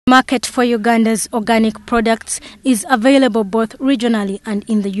Market for Uganda's organic products is available both regionally and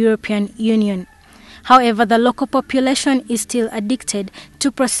in the European Union. However, the local population is still addicted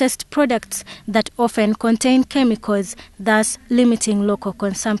to processed products that often contain chemicals, thus limiting local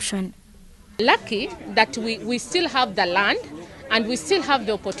consumption. Lucky that we still have the land and we still have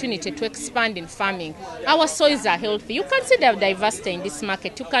the opportunity to expand in farming. Our soils are healthy. You can see the diversity in this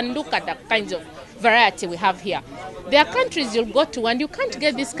market. You can look at the kinds of variety we have here. There are countries you'll go to and you can't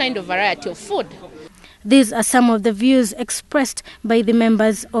get this kind of variety of food. These are some of the views expressed by the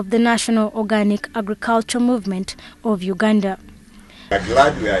members of the National Organic Agriculture Movement of Uganda. We're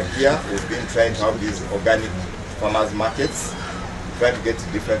glad we are here. We've been trying to have these organic farmers markets, trying to get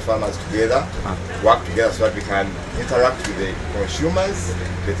different farmers together, work together so that we can interact with the consumers,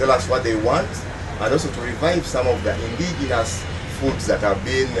 they tell us what they want, and also to revive some of the indigenous foods that have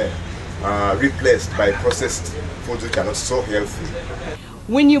been replaced by processed foods which are not so healthy.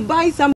 When you buy some